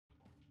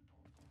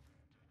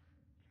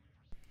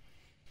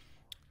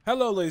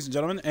Hello, ladies and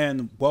gentlemen,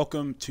 and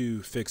welcome to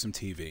Phixem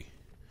TV.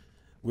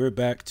 We're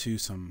back to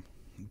some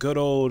good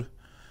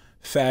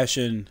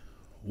old-fashioned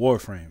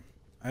Warframe.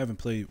 I haven't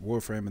played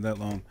Warframe in that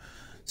long.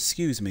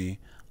 Excuse me.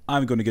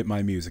 I'm going to get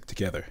my music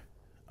together.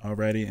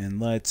 Alrighty, and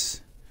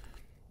let's...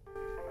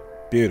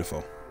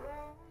 Beautiful.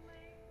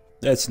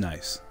 That's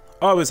nice.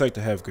 I always like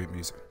to have great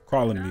music.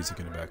 Crawling music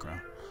in the background.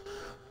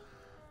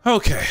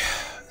 Okay,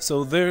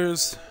 so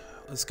there's...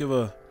 Let's give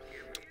a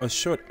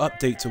short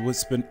update to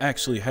what's been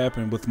actually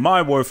happening with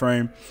my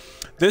Warframe.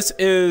 This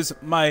is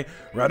my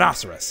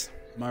Rhinoceros,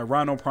 my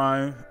Rhino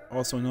Prime,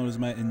 also known as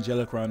my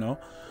Angelic Rhino,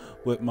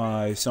 with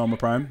my Soma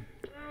Prime.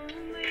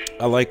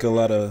 I like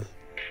the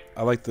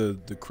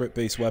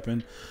crit-based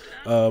weapon.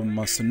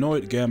 My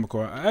Sonoid Gamma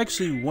Core. I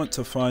actually want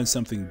to find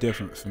something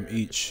different from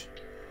each,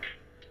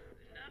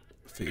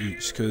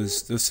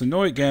 because the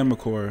Sonoid Gamma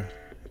Core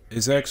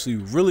is actually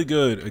really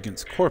good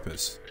against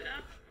Corpus.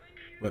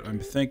 But I'm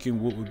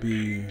thinking what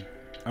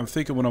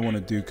I want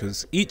to do,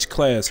 because each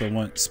class I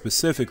want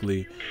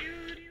specifically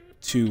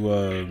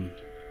to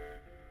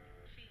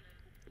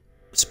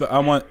I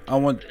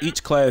want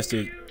each class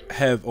to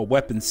have a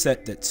weapon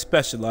set that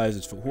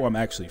specializes for who I'm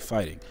actually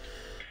fighting.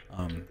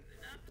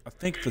 I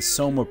think the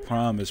Soma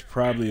Prime is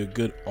probably a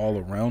good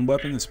all-around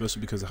weapon,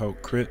 especially because of how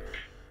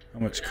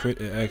much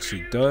crit it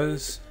actually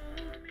does.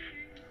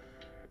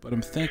 But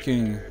I'm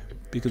thinking,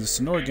 because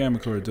the Sonoid Gamma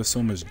Core does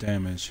so much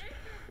damage,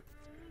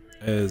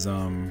 as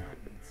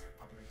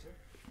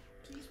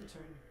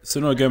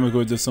Sonoid Gamma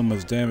Core does so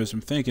much damage, I'm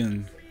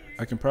thinking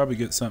I can probably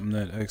get something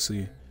that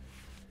actually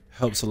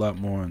helps a lot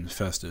more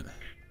infested.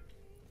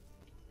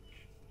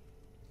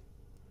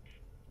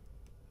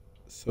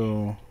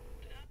 So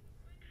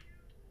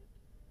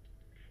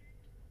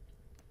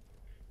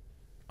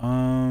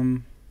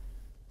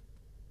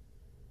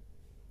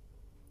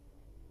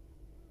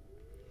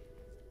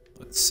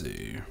let's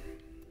see.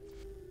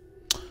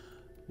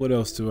 What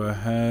else do I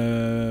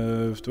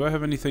have? Do I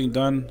have anything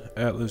done?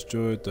 Atlas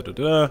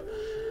Droid,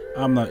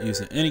 I'm not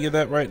using any of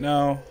that right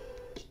now.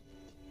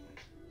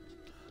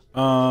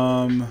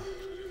 Oh,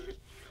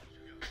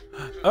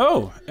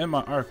 and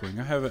my Arcwing.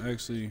 I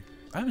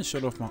haven't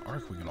shut off my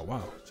Arcwing in a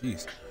while.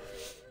 Jeez.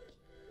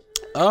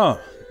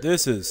 Oh,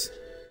 this is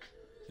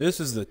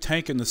the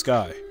tank in the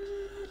sky.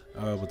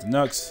 With the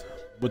Nux,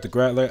 with the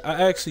Grattler.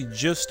 I actually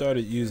just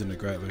started using the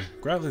Grattler.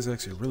 Grattler is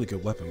actually a really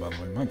good weapon, by the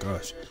way. My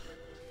gosh.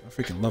 I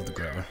freaking love the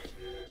Grattler.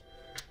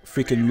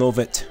 Freaking love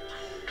it.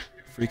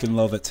 Freaking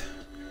love it.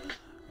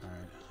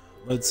 Alright.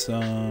 Let's,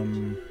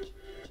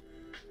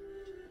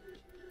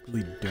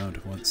 really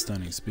don't want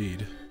stunning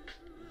speed.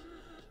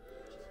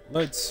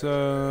 Let's, I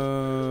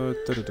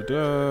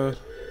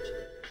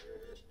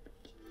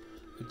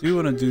do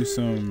want to do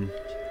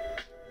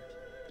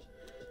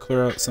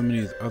clear out some of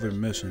these other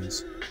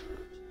missions.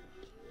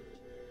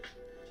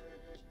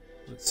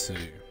 Let's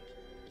see.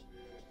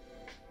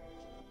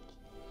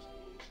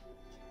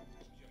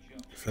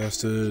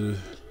 Fasted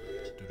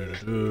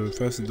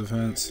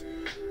defense.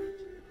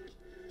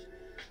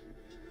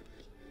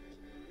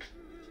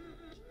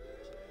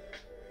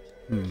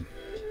 Do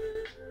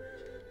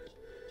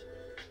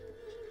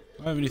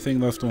I have anything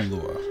left on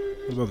Lua?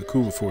 What about the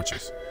Kuva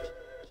Fortress?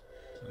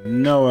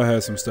 No, I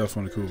had some stuff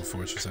on the Kuva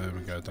Fortress I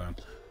haven't got done.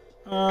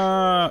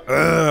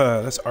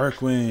 That's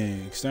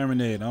Arcwing.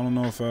 Exterminate. I don't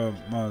know if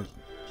my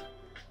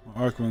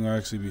Arcwing will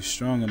actually be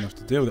strong enough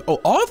to deal with it. Oh,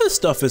 all this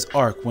stuff is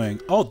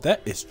Arcwing. Oh,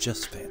 that is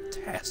just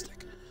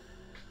fantastic.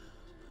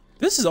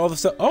 This is all the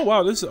stuff. Oh,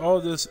 wow. This is all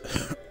this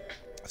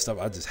stuff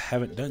I just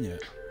haven't done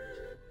yet.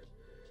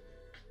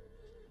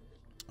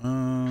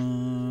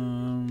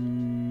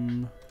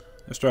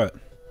 Let's try it.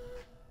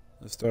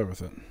 Let's start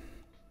with it.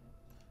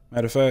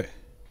 Matter of fact,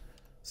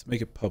 let's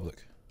make it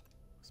public.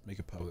 Let's make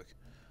it public.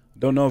 I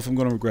don't know if I'm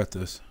going to regret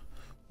this.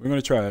 We're going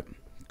to try it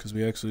because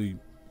we actually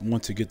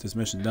want to get this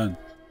mission done.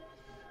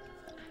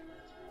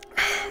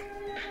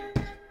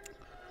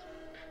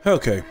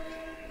 Okay.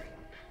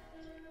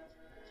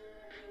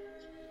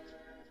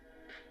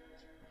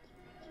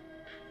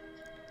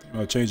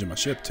 I'm changing my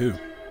ship too.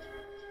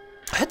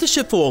 I had the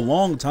ship for a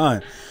long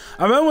time.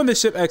 I remember when the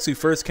ship actually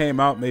first came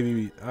out,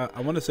 maybe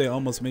I want to say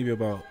almost maybe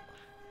about,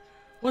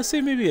 let's say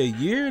maybe a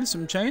year and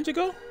some change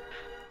ago.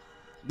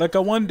 Like I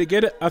wanted to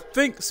get it. I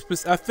think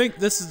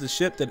this is the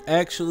ship that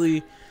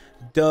actually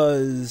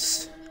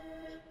does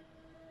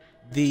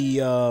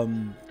the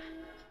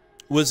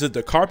was it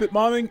the carpet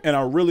bombing, and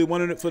I really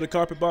wanted it for the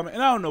carpet bombing,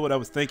 and I don't know what I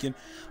was thinking.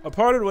 A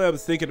part of the way I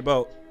was thinking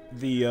about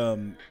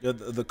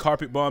the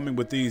carpet bombing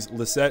with these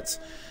Lisettes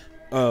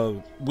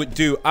would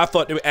do, I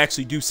thought they would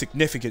actually do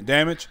significant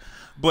damage,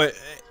 but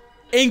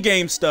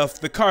in-game stuff,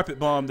 the carpet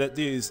bomb that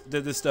this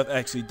stuff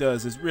actually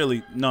does is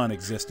really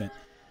non-existent.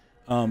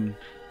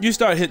 You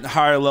start hitting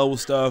higher level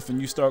stuff,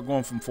 and you start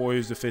going from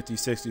 40s to 50s,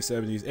 60s,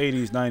 70s,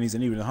 80s, 90s,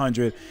 and even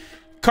 100.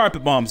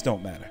 Carpet bombs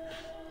don't matter.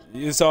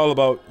 It's all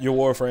about your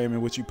Warframe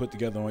and what you put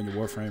together on your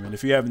Warframe. And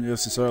if you haven't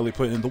necessarily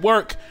put in the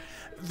work,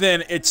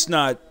 then it's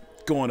not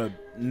going to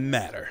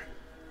matter.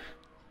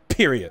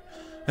 Period.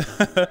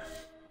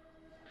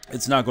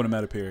 It's not going to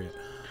matter, period.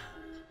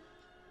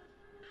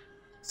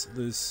 So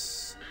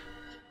this,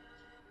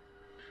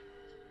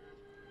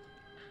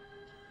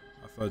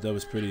 I thought that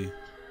was pretty.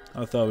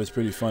 I thought it was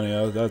pretty funny.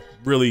 I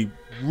really,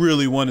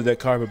 really wanted that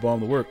carpet bomb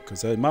to work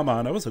because in my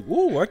mind I was like,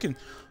 "Ooh, I can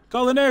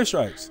call in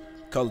airstrikes,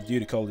 Call of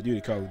Duty, Call of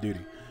Duty, Call of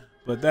Duty."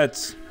 But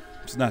it's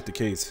not the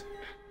case.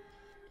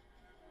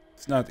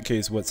 It's not the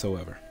case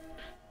whatsoever.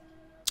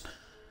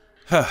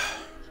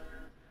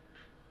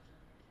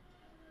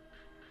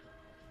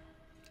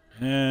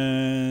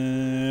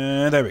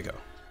 And there we go.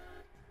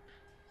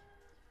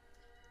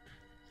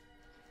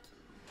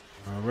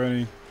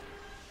 Alrighty.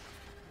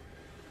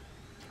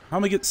 How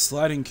am I get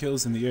sliding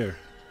kills in the air?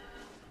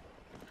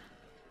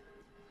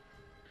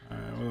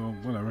 Alright, well,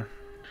 whatever.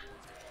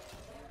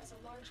 There's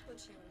a large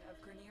platoon of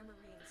Grenier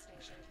Marines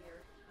stationed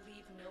here.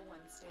 Leave no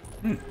one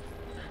standing.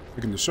 I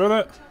can destroy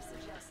that?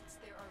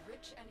 Suggests there are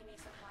rich enemy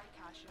supply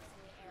caches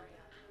in the area,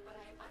 but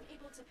I am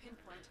unable to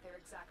pinpoint their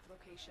exact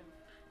location.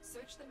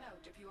 Search them out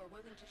if you are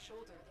willing to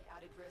shoulder the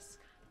added risk.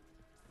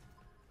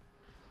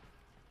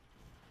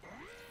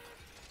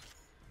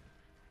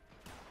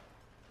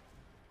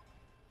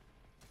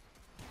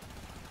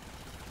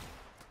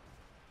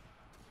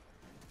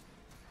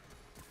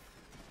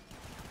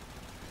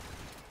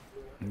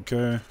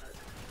 Okay.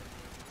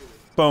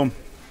 Boom.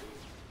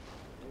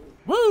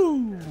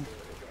 Woo!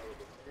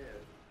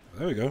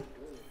 There we go.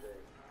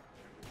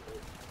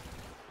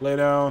 Lay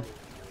down.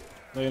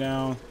 Lay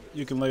down.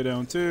 You can lay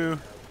down too.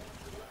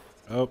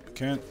 Oh,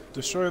 can't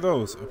destroy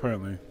those,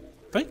 apparently.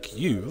 Thank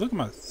you. Look at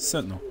my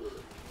sentinel.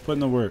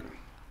 Putting the work.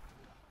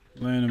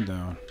 Laying him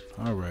down.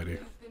 Alrighty.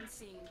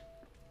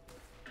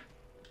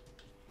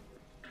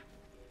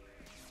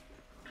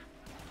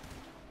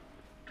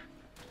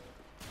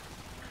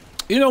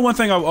 You know, one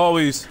thing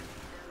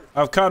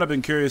I've kind of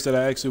been curious that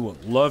I actually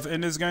would love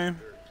in this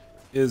game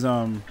is,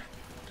 are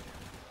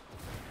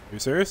you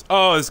serious?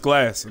 Oh, it's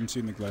glass. I'm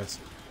shooting the glass.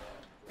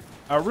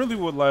 I really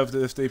would love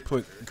if they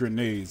put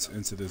grenades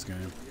into this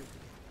game.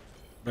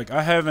 Like,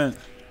 I haven't,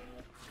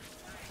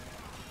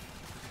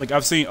 like,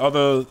 I've seen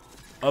other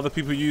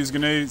people use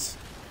grenades,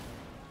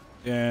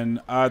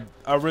 and I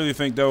really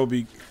think that would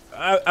be,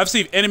 I've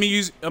seen enemy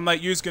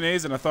use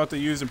grenades, and I thought they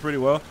used them pretty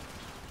well.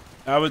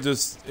 It would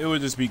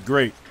just be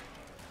great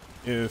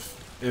if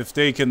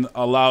they can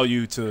allow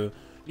you to,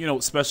 you know,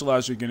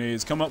 specialize your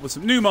grenades, come up with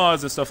some new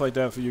mods and stuff like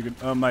that for your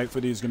like for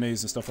these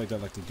grenades and stuff like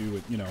that, like they do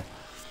with, you know,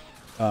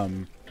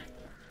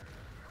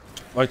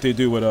 like they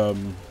do with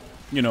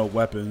you know,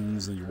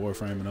 weapons and your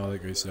Warframe and all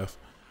that great stuff.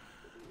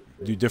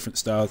 Do different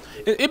styles.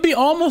 It'd be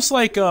almost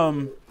like it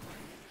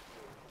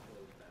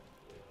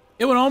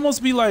would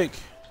almost be like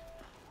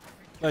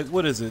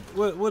what is it?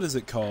 What is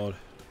it called?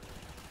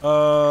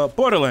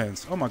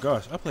 Borderlands. Oh my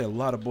gosh, I play a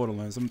lot of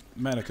Borderlands. I'm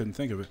mad I couldn't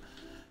think of it.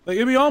 Like,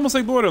 it'd be almost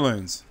like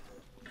Borderlands.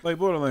 Like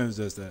Borderlands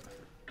does that.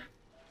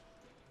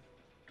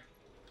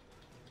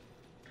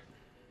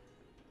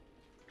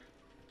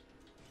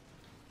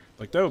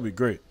 Like, that would be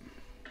great.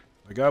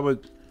 Like, I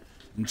would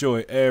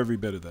enjoy every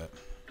bit of that.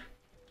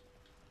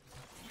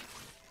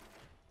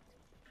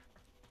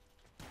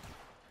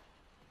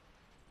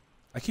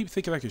 I keep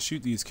thinking I could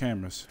shoot these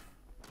cameras.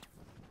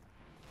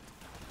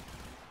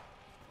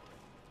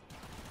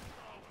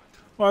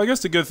 Well, I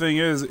guess the good thing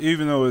is,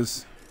 even though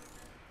it's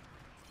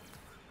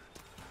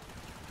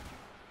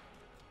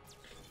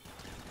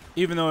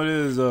it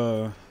is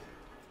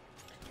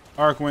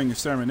Arcwing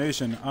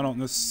Extermination, I don't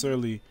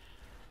necessarily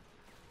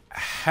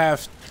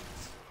have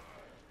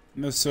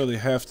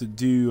to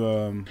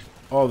do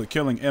all the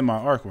killing in my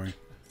Arcwing.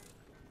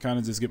 Kind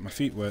of just get my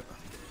feet wet.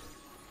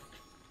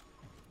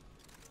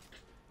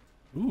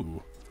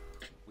 Ooh.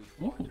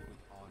 Ooh.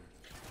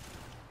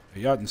 A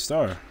Yacht and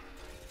Star.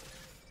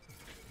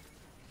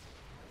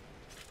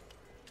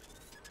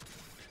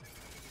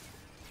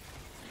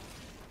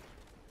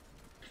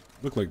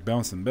 Look like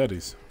bouncing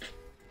betties.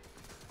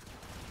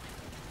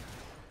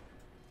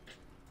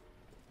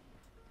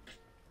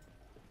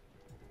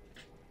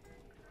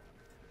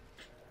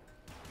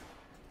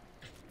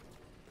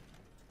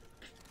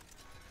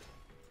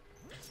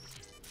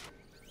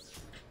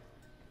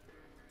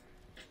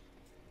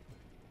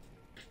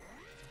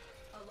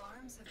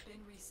 Alarms have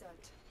been reset.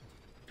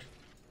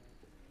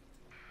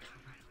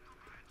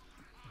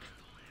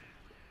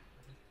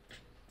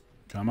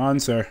 Come on,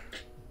 sir.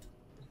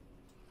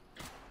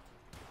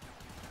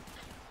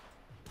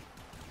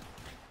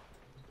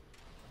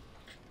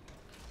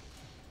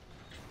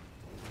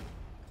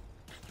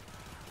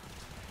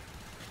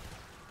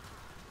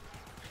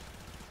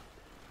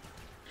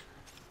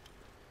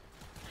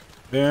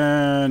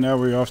 And now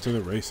we're off to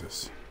the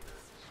races.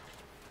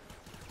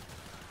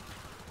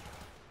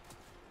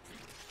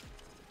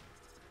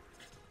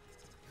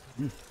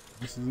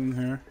 This is in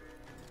here.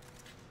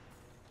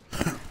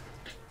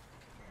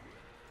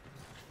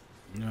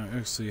 I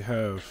actually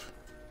have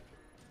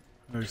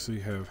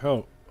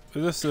help.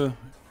 Is this to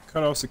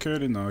cut off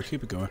security? No,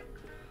 keep it going.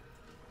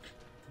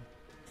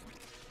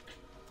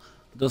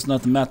 Does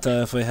not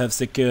matter if we have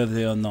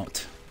security or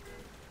not.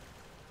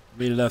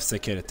 We love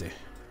security.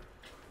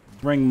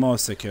 Bring more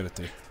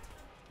security.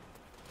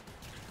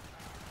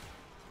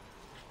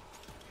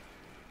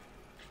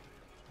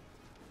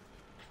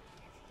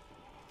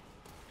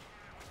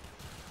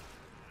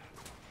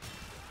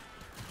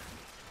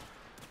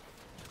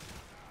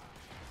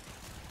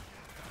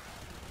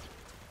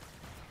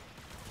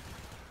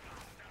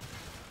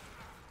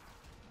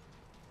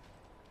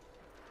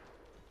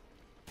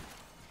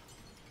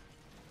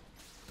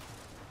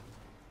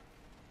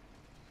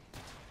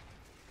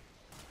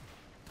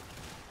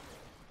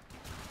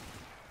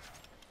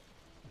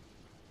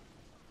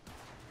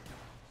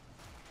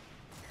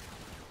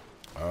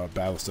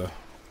 battle stuff.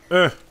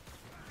 We're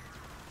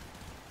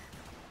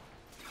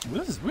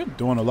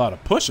doing a lot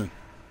of pushing.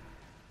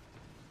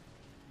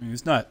 I mean,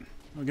 it's not,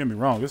 don't get me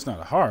wrong, it's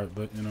not hard,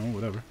 but, you know,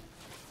 whatever.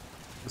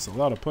 It's a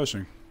lot of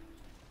pushing.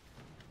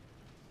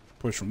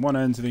 Push from one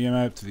end to the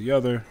map to the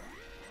other.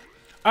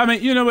 I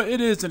mean, you know what,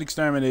 it is an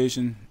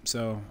extermination,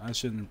 so I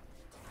shouldn't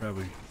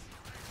probably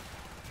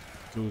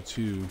go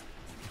too...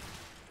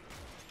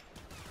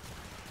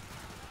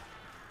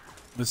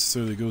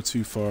 necessarily go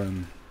too far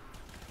in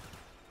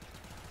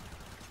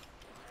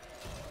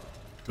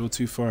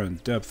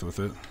depth with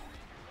it.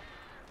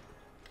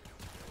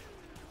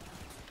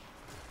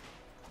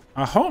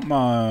 I hope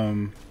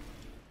my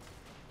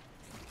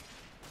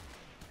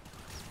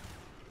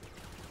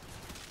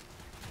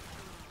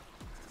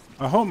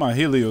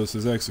Helios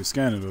is actually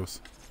scanning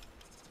those.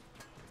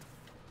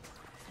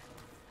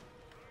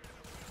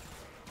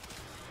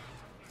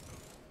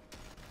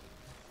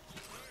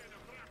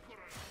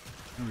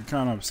 I'd be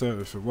kind of upset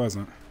if it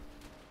wasn't.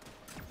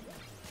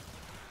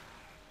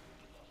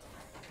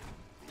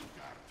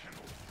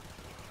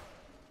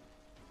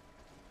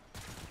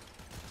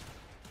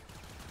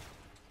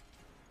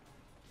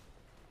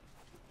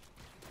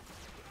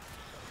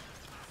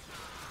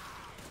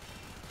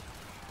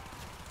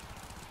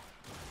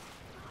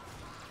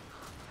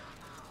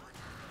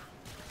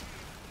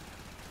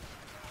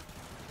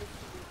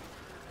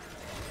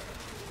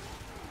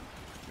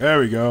 There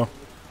we go.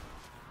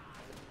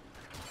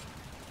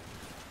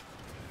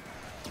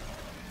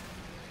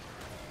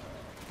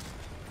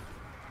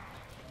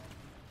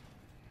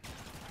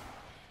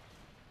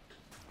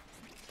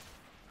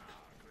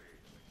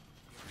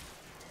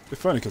 It's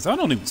funny because I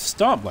don't even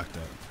stomp like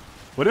that,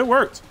 but it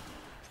worked.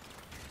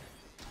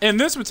 In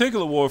this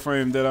particular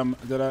Warframe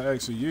that I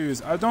actually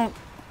use, I don't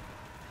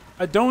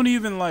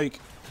even like.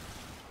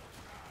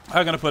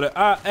 How can I put it?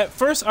 At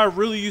first, I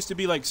really used to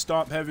be like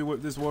stomp heavy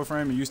with this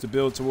Warframe and used to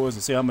build towards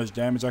and see how much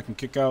damage I can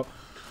kick out.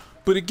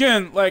 But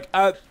again, like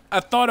I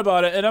thought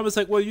about it and I was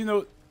like, well, you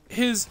know,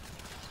 he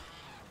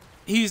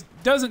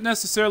doesn't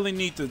necessarily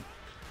need to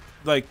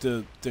like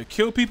to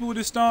kill people with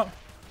his stomp,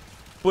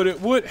 but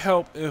it would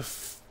help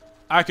if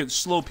I could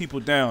slow people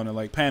down in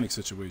like panic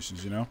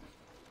situations, you know.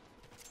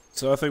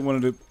 So I think one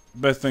of the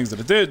best things that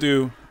I did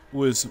do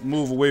was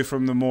move away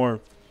from the more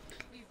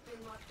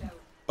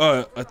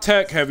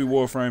attack heavy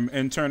Warframe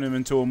and turn him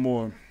into a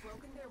more,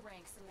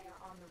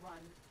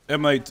 it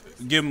might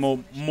give him a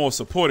more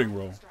supporting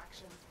role.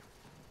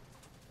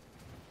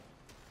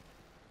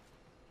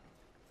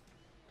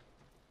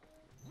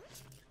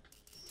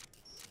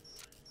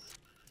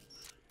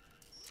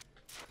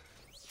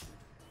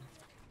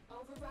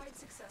 Override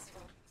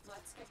successful.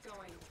 Let's get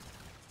going.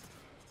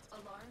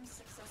 Alarms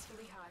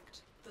successfully hacked.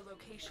 The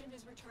location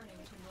is returning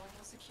to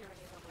normal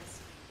security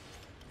levels.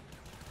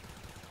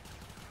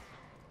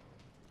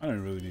 I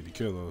didn't really need to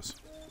kill those,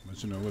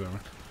 but you know, whatever.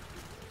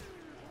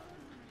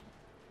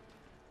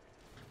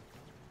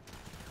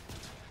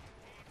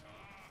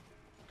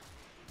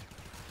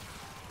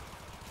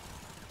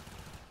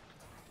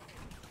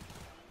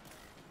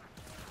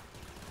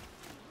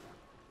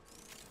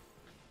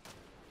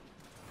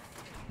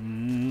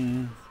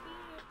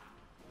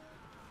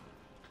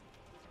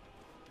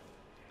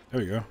 There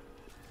we go.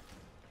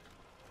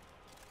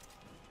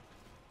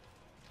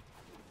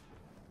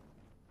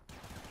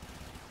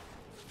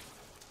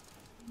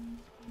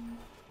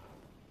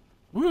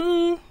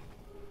 Woo!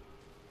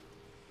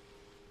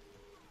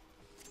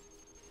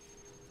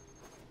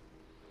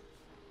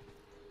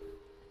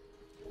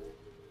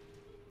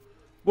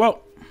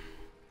 Well,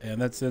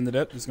 and that's the end of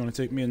that. It's going to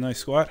take me a nice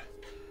squat.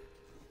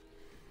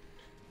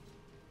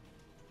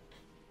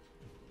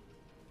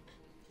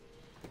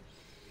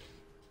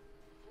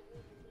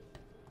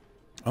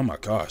 Oh my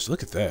gosh,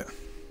 look at that.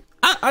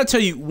 I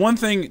tell you, one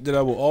thing that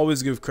I will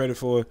always give credit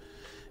for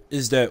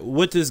is that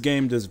what this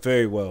game does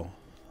very well.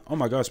 Oh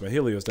my gosh, my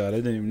Helios died. I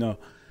didn't even know.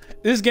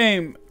 This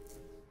game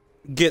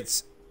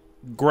gets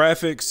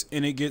graphics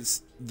and it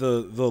gets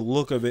the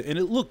look of it, and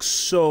it looks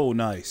so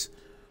nice.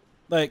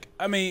 Like,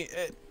 I mean,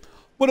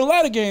 with a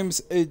lot of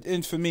games,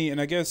 and for me,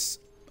 and I guess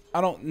I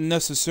don't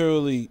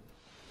necessarily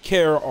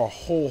care a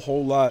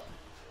whole lot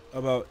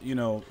about, you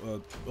know,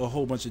 a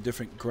whole bunch of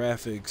different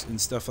graphics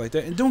and stuff like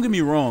that. And don't get me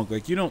wrong,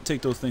 like, I don't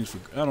take those things for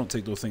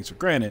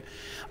granted.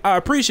 I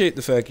appreciate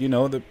the fact, you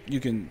know, that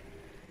you can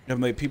have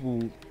like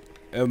people.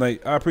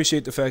 Like, I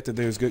appreciate the fact that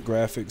there's good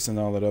graphics and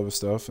all that other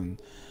stuff, and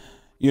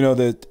you know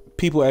that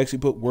people actually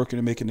put work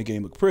into making the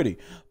game look pretty.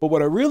 But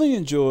what I really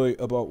enjoy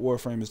about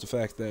Warframe is the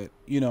fact that,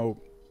 you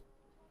know,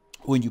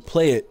 when you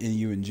play it and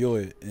you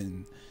enjoy it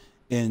and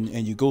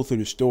you go through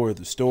the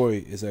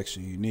story is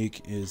actually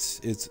unique.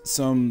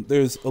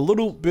 There's a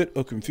little bit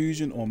of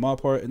confusion on my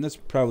part, and that's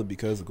probably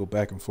because I go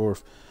back and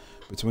forth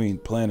between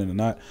planning and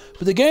not.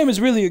 But the game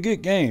is really a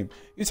good game.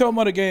 You're talking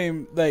about a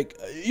game, like,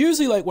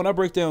 usually, like, when I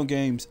break down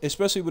games,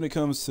 especially when it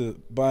comes to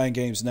buying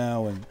games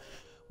now and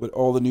with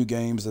all the new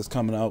games that's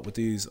coming out with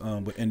these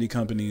different indie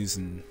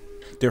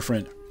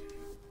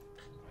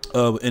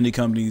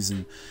companies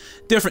and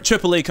different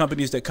AAA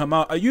companies that come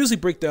out, I usually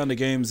break down the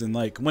games and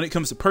like when it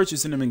comes to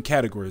purchasing them in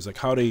categories, like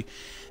how they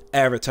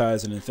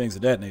advertise and things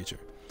of that nature.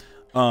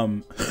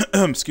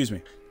 Excuse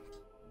me.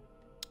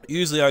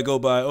 Usually I go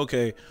by,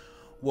 okay,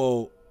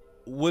 well,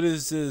 what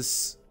is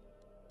this?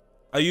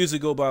 I usually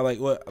go by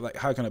like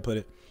how can I put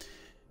it?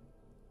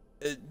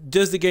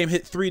 Does the game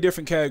hit 3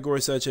 different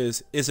categories, such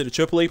as, is it a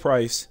AAA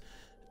price?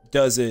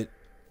 Does it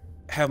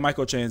have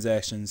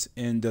microtransactions?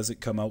 And does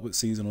it come out with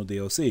seasonal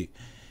DLC?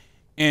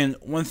 And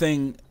one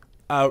thing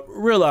I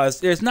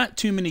realized, there's not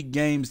too many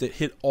games that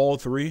hit all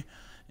 3.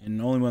 And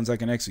the only ones I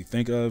can actually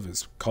think of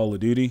is Call of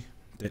Duty,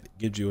 that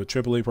gives you a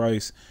AAA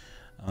price,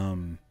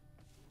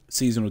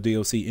 seasonal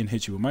DLC, and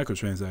hits you with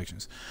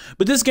microtransactions.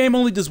 But this game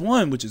only does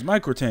one, which is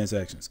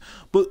microtransactions.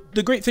 But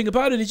the great thing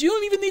about it is you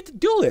don't even need to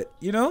do it,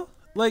 you know?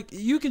 Like,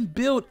 you can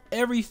build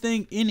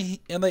everything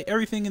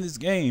everything in this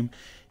game,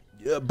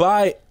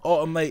 buy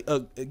all,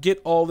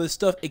 get all this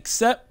stuff,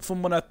 except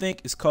from what I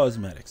think is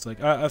cosmetics.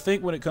 Like, I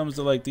think when it comes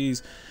to like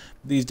these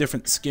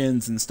different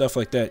skins and stuff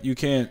like that, you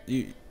can't.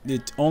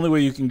 The only way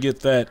you can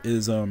get that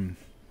is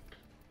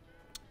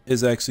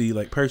actually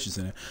like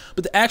purchasing it.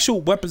 But the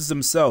actual weapons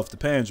themselves, the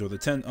Panzer, the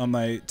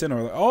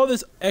tenor, like, all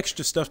this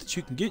extra stuff that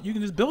you can get, you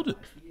can just build it.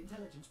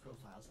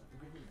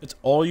 It's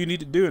all you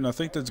need to do, and I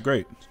think that's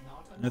great.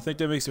 And I think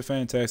that makes it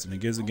fantastic. It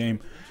gives the game,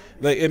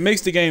 like, it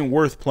makes the game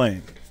worth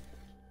playing,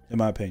 in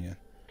my opinion.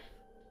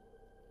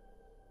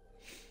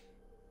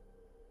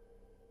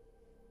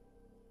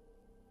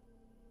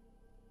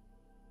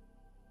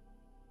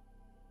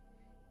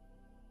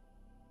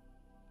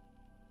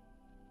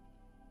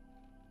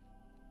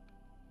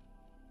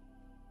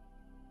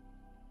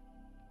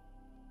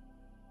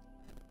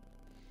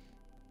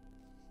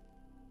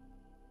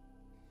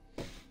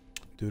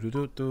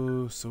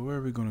 So where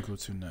are we gonna go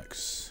to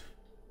next?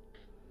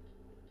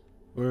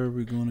 Where are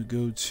we gonna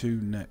go to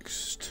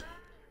next?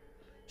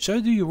 Should I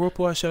do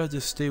Europa or should I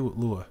just stay with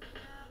Lua?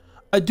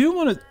 I do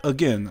want to,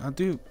 again,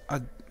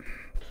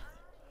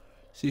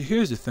 see,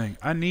 here's the thing.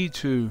 I need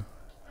to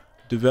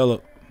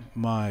develop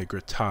my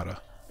Gratata.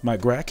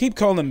 I keep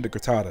calling it the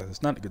Gratata.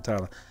 It's not the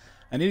Gratata.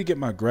 I need to get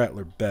my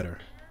Grattler better.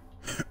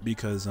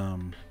 Because,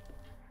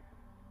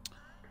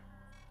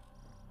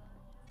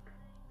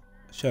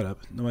 shut up.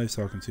 Nobody's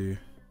talking to you.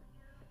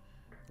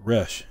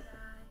 Rush.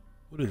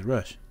 What is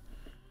Rush?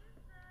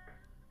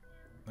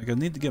 Like, I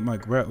need to get my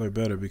Grattler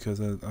better because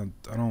I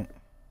don't.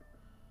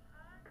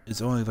 It's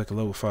only like a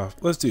level 5.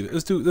 Let's do it.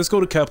 Let's go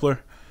to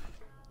Kepler.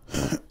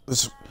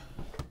 Let's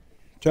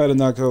try to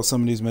knock out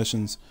some of these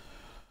missions.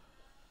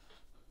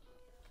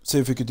 See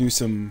if we could do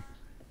some.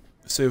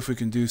 See if we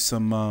can do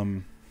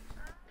some.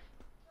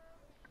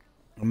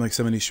 Like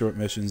some of these short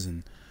missions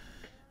and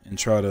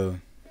try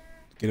to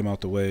get him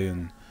out the way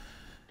and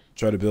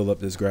try to build up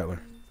this Grattler.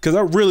 Because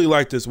I really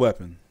like this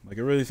weapon. Like,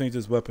 I really think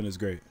this weapon is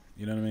great.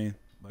 You know what I mean?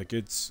 Like,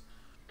 it's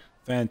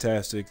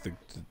fantastic. The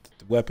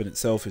weapon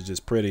itself is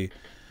just pretty.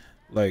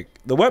 Like,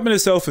 the weapon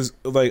itself is,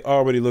 like,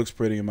 already looks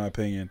pretty in my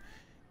opinion.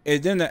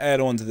 And then to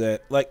add on to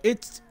that, like,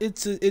 it's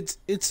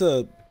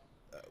a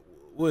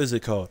what is it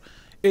called?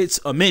 It's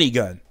a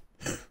minigun.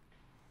 You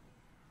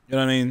know what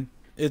I mean?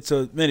 It's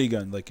a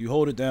minigun. Like, you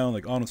hold it down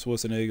like Arnold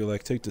Schwarzenegger,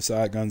 like, take the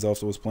side guns off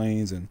those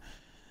planes and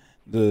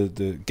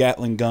the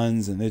Gatling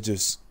guns, and it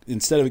just,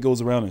 instead of it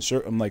goes around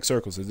in like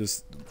circles, it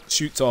just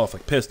shoots off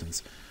like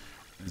pistons.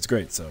 It's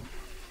great. So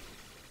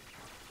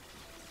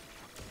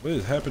what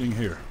is happening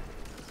here?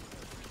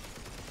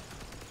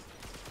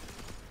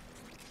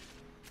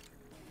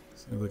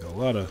 Seems like a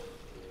lot of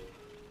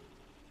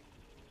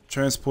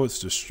transports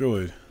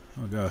destroyed.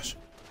 Oh gosh.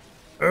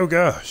 Oh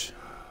gosh.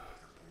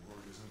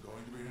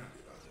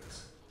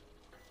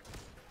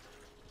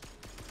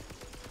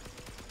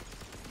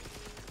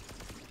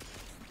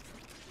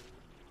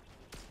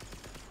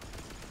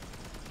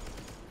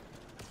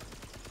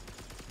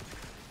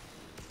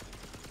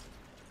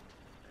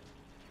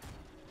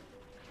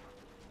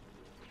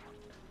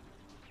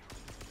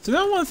 So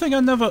that one thing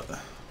I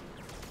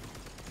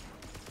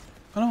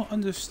don't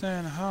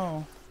understand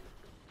how.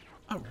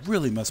 I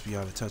really must be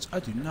out of touch. I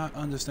do not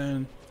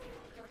understand.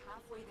 You're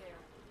halfway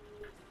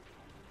there.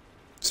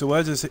 So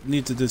I just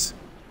need to just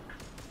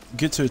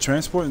get to the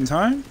transport in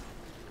time?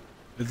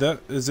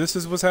 Is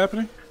this what's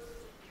happening?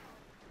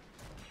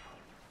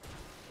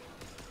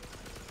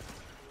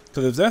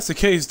 Because if that's the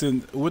case,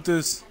 then with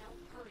this.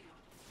 Hurry.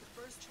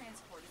 The first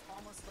transport is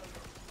almost loaded.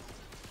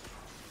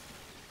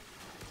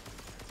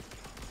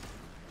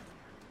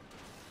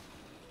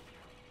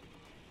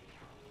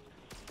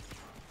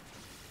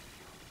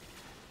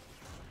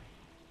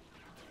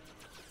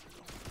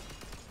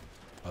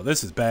 Oh,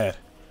 this is bad.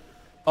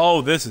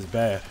 Oh, this is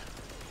bad.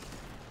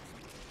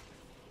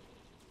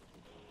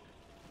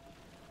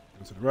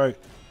 Go to the right.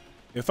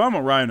 If I'm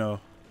a Rhino,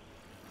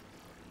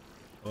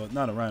 well,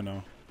 not a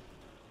Rhino,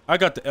 I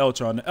got the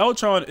Eltron. The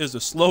Eltron is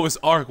the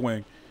slowest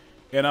Arcwing,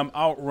 and I'm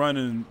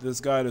outrunning this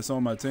guy that's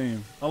on my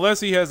team. Unless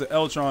he has an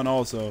Eltron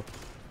also,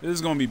 this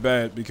is gonna be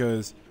bad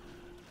because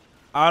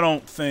I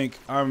don't think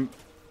I'm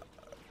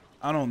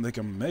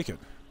gonna make it.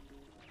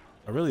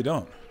 I really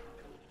don't.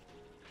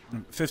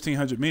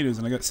 1,500 meters,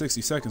 and I got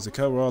 60 seconds to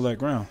cover all that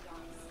ground.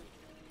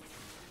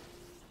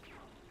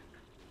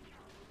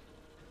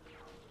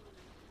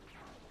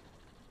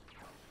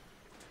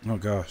 Oh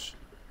gosh.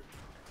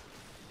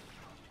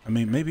 I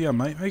mean, maybe I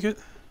might make it.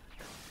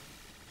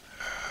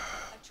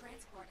 A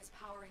transport is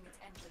powering its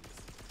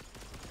engines.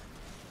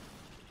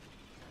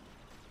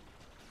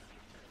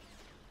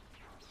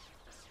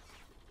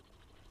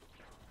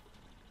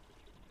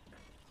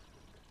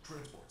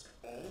 Transports,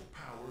 all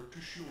power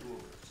to shield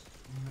orbiters.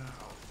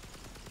 Now.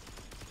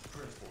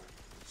 Transport,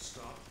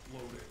 stop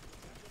loading.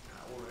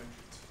 Power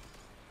engines.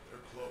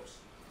 They're close.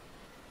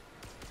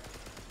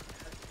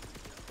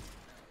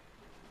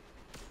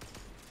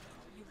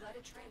 You let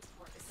a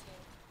transport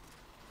escape.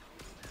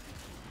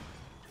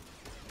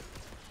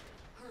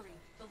 Hurry,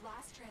 the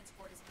last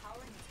transport is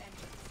powering its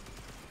engines.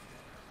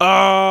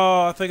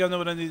 Oh, I think I know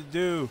what I need to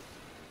do.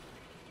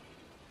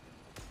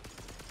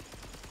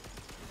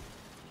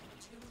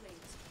 Too late.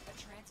 A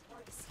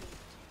transport escaped.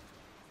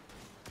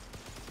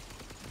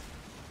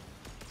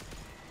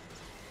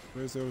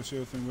 Where's the other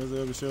shield thing? Where's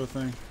the other shield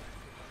thing?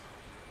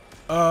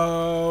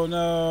 Oh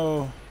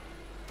no.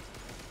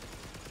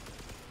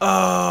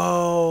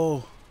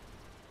 Oh.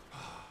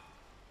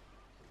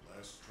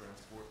 Last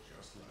transport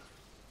just left.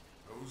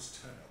 Those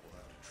 10 will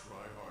have to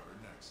try harder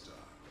next time.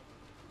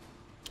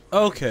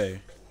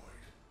 Okay.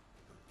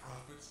 The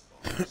profits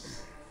are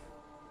safe.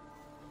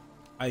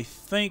 I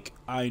think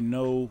I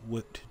know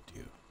what to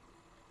do.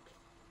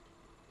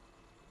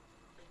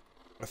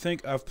 I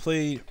think I've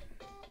played.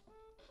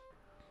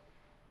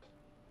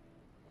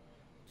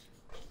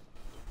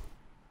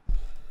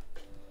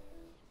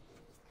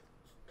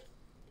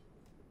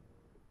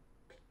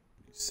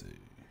 Let's see.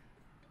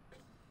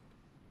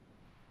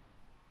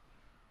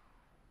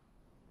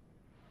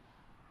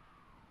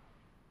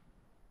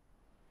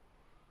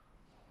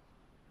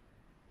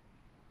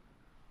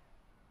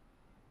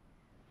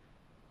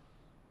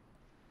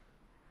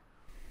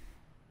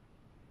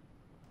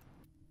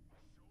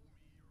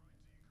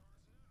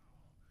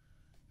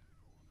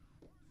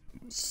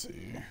 Let's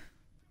see.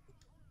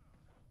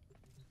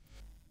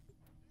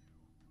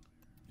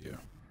 Yeah.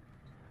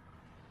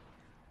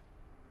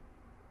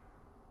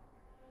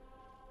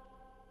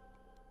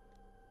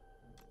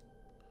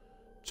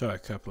 Try a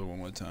coupler one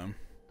more time.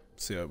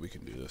 See how we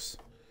can do this.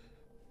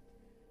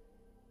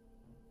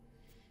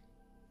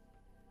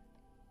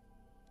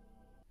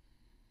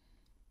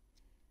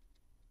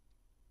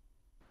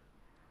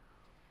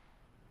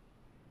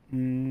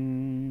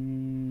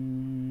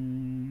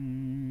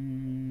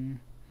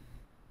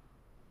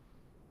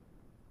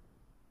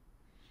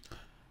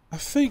 I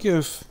think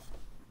if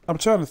I'm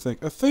trying to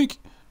think. I think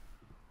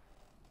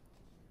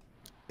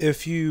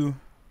if you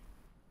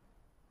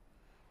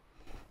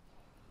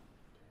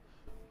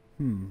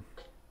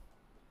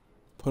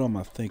put on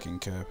my thinking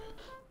cap.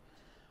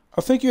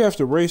 I think you have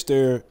to race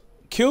there,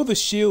 kill the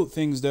shield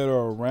things that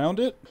are around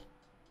it.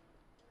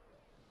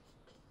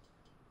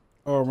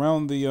 Or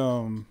around the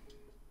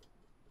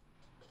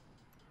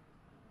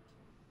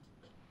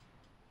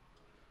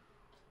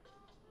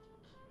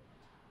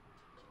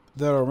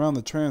that are around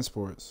the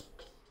transports.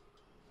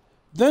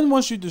 Then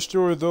once you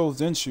destroy those,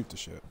 then shoot the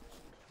ship.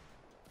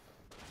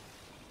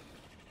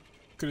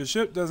 Cause the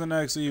ship doesn't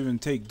actually even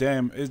take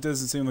damage. It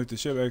doesn't seem like the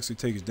ship actually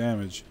takes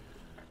damage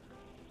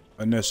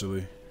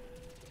initially.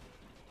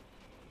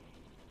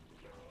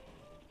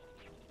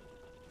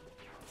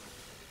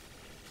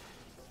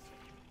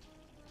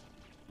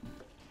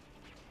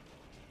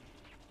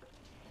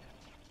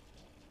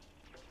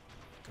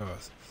 God,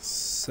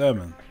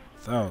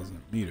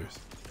 7,000 meters.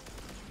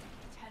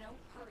 Tenno,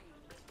 hurry.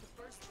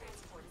 The first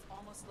transport is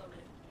almost loaded.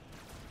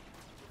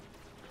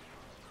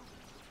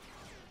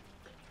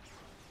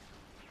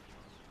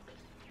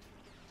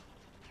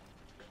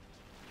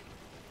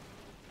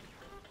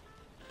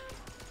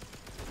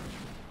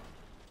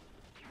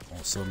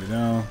 Don't slow me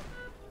down.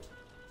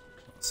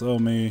 Don't slow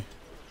me.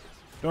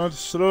 Don't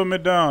slow me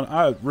down.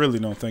 I really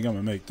don't think I'm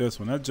gonna make this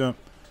one. I jumped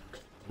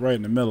right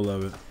in the middle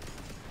of it.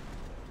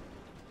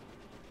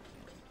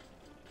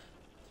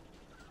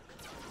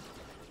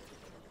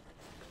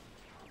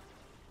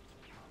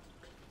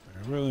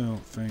 I really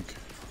don't think.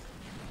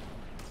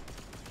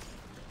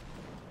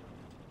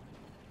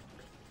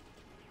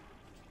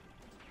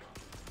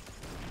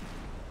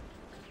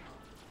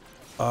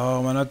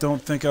 Oh, and I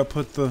don't think I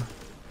put the.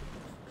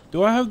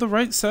 Do I have the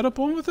right setup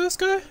on with this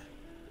guy?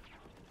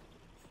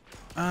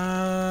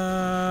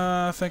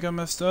 I think I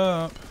messed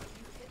up.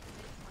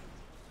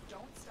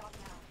 Don't stop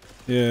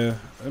now. Yeah,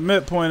 the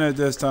midpoint at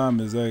this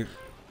time is like,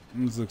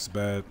 this looks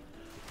bad.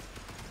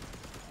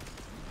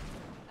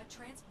 A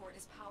transport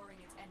is powering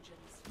its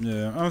engines.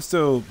 Yeah, I'm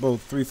still about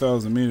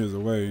 3,000 meters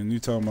away, and you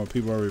talking about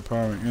people already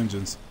powering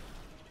engines.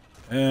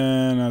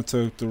 And I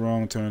took the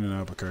wrong turn in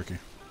Albuquerque.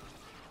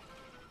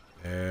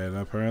 And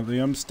apparently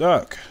I'm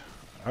stuck.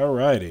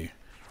 Alrighty.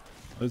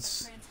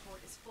 Let's. Transport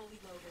is fully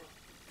loaded.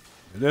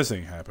 This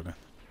ain't happening.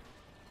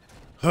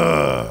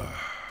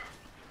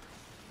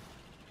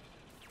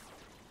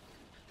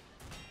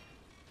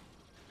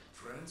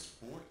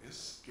 Transport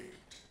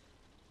escaped.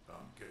 I'm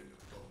getting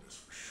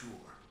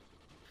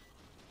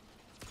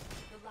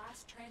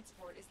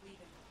transport is leaving.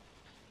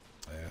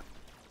 Yeah.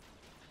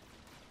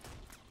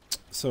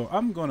 So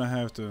I'm gonna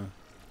have to.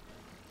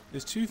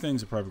 There's two things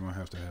that probably gonna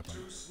have to happen.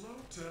 Too slow,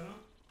 Tenno.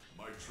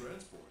 My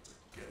transports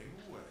are getting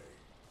away.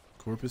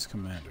 Corpus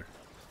Commander.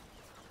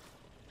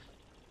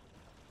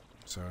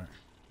 Sorry.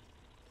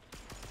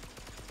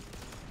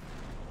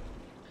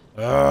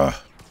 Yeah,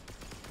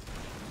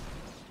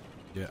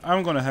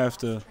 I'm gonna have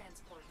to.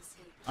 Transport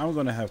escaped. I'm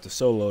gonna have to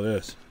solo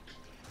this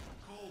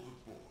Call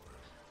the board.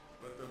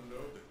 Let them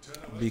know that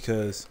Tenno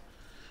because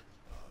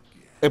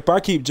if I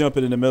keep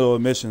jumping in the middle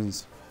of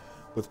missions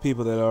with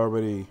people that are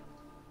already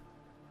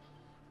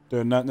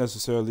they're not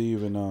necessarily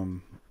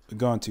even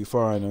gone too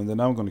far in them, then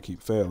I'm gonna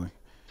keep failing.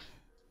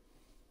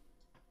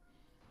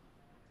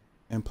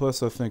 And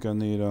plus, I think I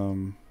need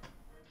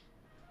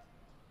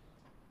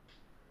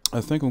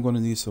I think I'm gonna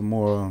need some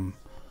more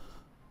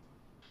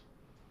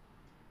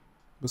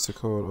what's it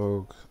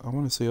called? I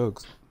want to say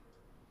Uggs.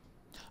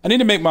 I need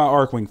to make my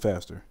Arcwing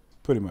faster,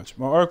 pretty much.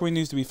 My Arcwing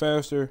needs to be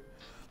faster,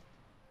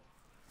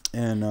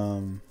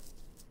 and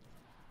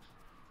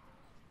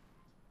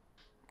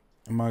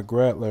my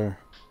Grattler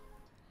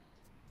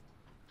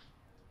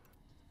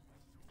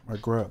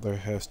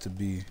has to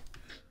be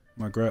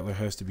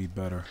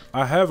better.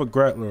 I have a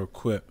Grattler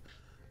equipped.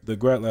 The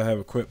Grattler I have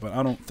equipped, but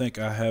I don't think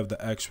I have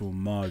the actual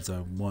mods I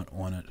want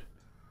on it.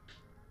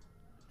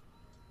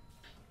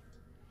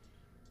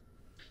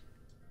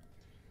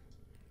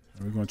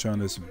 We're gonna try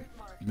this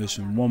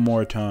mission one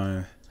more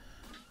time,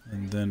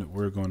 and then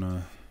we're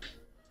gonna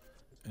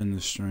end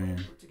the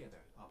stream.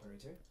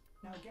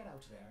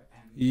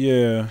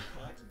 Yeah,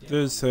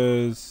 this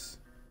says.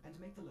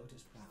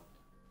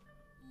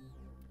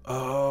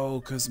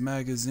 Oh, cause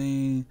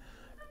magazine.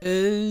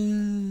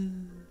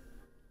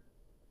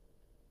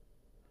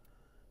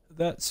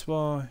 That's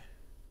why.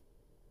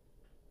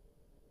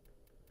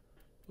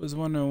 Was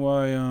wondering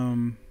why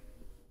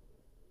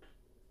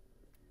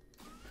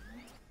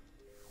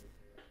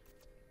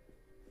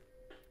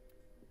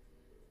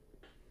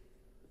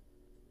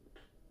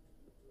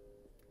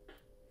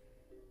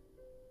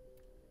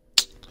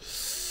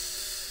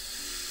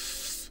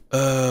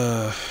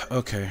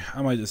okay,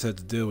 I might just have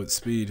to deal with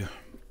speed.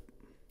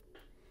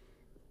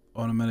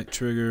 Automatic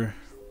trigger.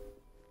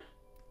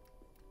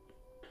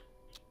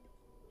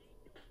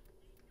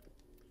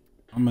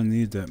 I'm gonna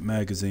need that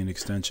magazine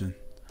extension.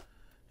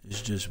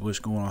 It's just what's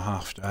gonna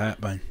have to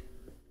happen.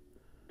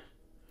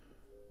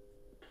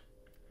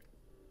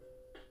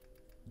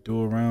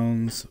 Dual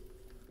rounds.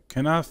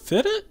 Can I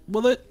fit it?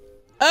 Will it?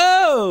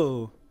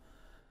 Oh!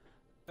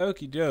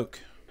 Okie doke.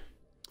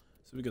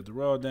 So we got the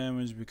raw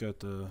damage, we got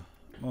the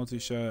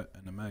multi-shot,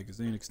 and the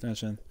magazine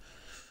extension.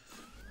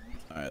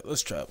 Alright,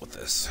 let's try it with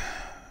this.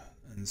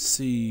 And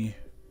see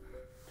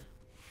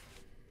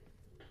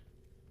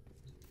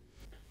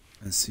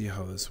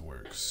how this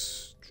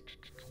works.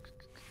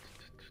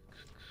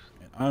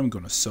 And I'm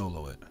gonna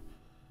solo it.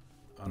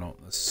 I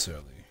don't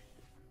necessarily.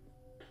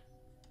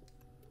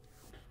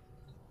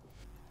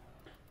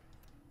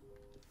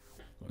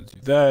 Gonna do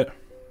that.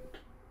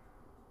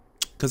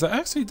 Cause I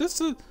actually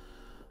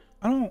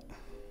I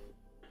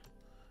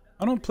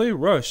don't play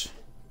Rush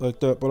like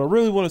that, but I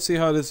really want to see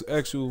how this I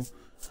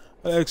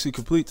actually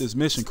complete this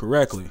mission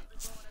correctly.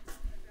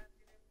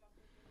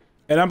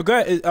 And I'm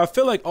glad. I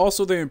feel like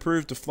also they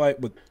improved the flight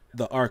with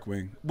the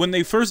Arcwing. When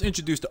they first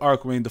introduced the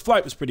Arcwing, the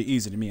flight was pretty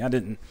easy to me. I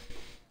didn't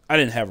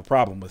have a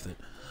problem with it.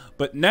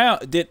 But now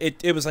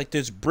it was like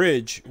this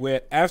bridge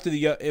where after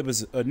it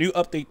was a new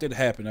update that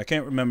happened. I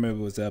can't remember if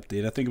it was the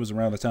update. I think it was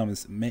around the time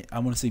I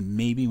want to say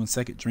maybe when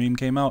Second Dream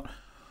came out,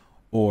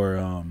 or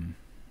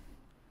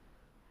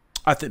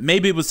I think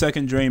maybe it was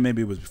Second Dream,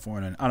 maybe it was before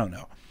then. I don't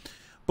know.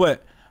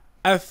 But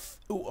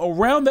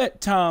around that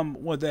time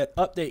when that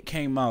update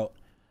came out,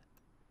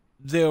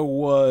 there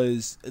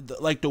was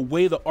like the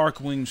way the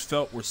Arcwings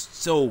felt were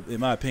so, in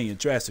my opinion,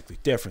 drastically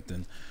different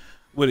than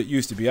what it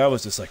used to be. I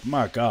was just like,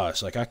 my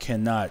gosh, like I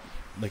cannot,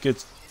 like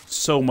it's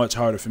so much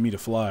harder for me to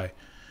fly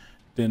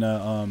than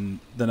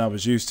I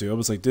was used to. I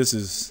was like,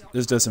 this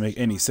doesn't make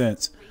any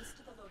sense.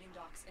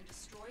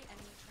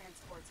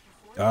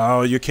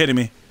 Oh, you're kidding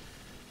me.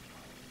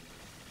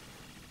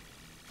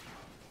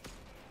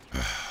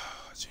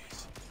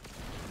 Jeez.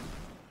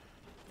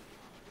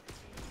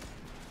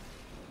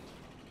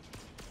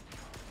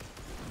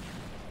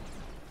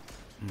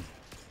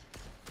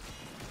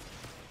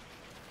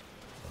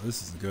 Oh,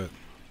 this isn't good.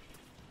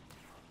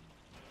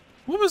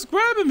 What was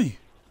grabbing me?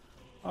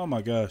 Oh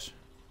my gosh.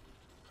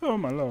 Oh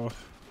my lord.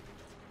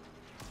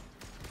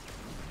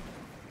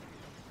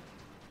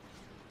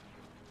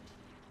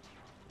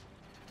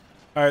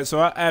 Alright, so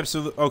I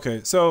absolutely...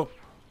 Okay, so...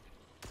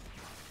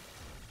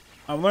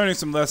 I'm learning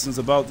some lessons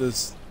about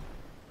this...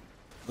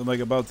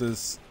 Like, about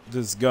this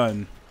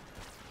gun.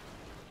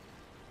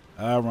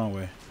 Wrong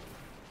way.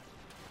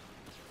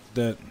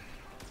 That...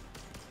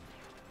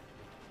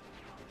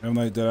 I'm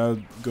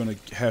gonna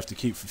have to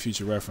keep for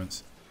future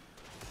reference.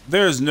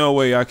 There's no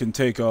way I can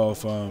take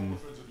off, This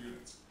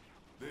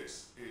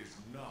is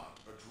not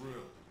a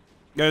drill.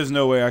 There's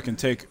no way I can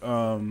take,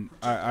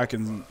 I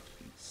can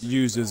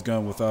use this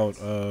gun without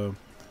that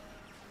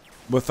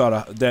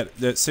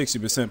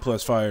 60%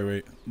 plus fire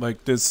rate.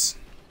 Like this,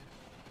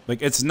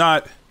 like it's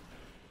not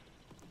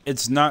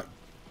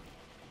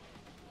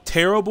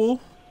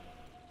terrible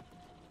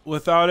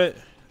without it,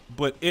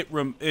 but it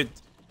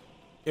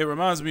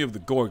reminds me of the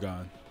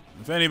Gorgon.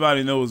 If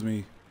anybody knows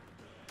me,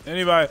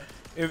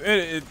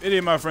 if any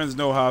of my friends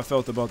know how I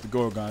felt about the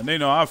Gorgon, they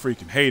know I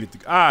freaking hated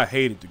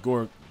the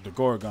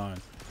Gorgon,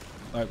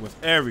 like with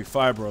every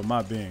fiber of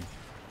my being.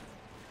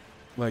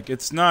 Like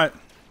it's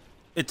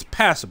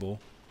passable.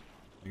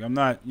 Like I'm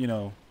not,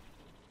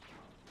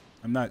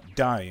 I'm not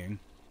dying,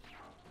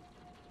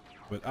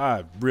 but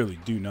I really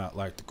do not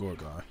like the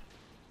Gorgon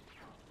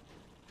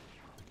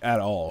at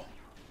all.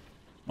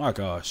 My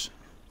gosh.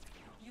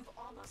 You've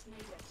almost made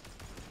it.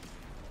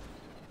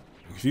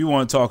 If you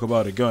want to talk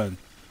about a gun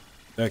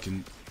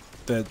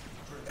that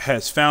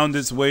has found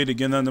its way to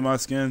get under my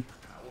skin,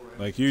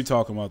 like you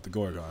talking about the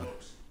Gorgon.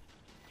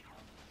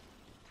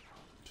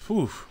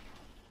 Whew.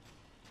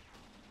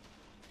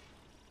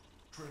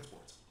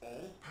 Transports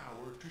all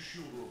power to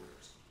shield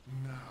orbiters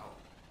now.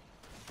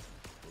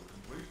 Load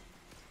complete.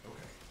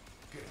 Okay,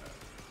 get out.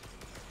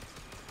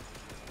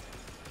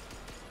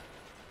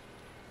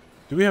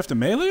 Do we have to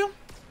melee him?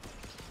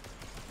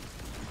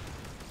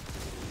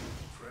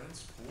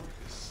 Transport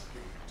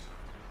escaped.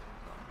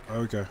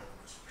 Okay.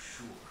 For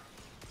sure.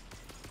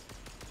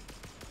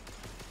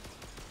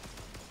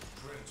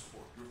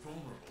 Transport, you're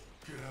vulnerable.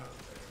 Get out of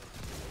there.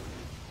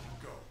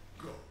 Go,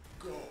 go,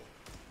 go.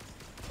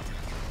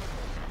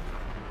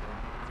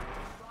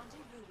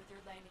 Rendezvous with your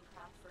landing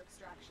craft for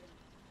extraction.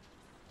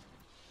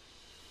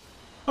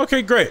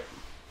 Okay, great.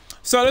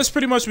 So that's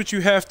pretty much what you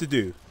have to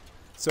do.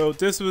 So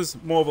this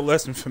was more of a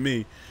lesson for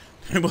me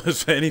than it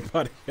was for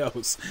anybody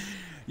else.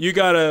 You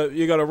gotta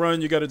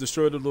run. You gotta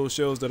destroy the little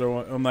shells that are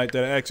on that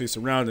are actually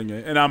surrounding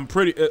it. And I'm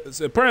pretty.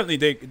 Apparently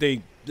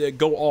they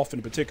go off in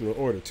a particular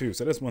order too.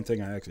 So that's one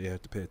thing I actually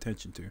have to pay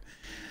attention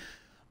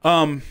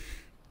to.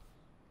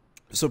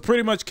 So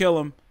pretty much kill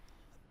them.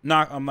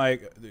 I'm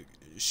like,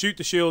 shoot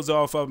the shields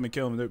off of them and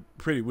kill them. They're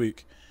pretty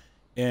weak.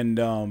 And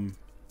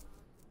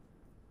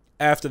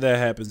after that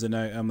happens, then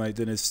I'm like,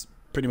 then it's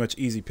pretty much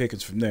easy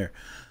pickings from there.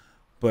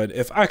 But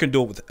if I can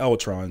do it with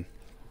Eltron,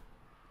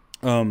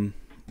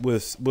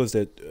 with was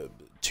that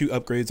 2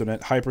 upgrades on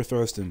that hyper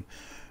thrust and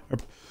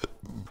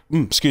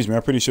excuse me,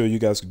 I'm pretty sure you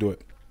guys can do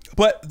it.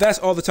 But that's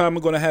all the time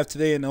I'm going to have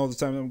today, and all the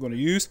time I'm going to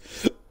use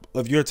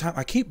of your time.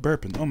 I keep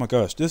burping. Oh my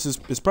gosh,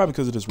 it's probably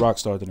because of this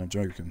Rockstar that I'm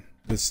drinking.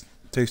 This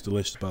tastes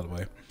delicious, by the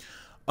way.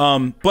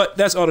 But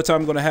that's all the time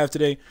I'm going to have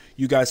today.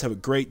 You guys have a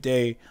great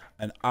day,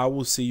 and I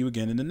will see you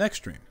again in the next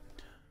stream.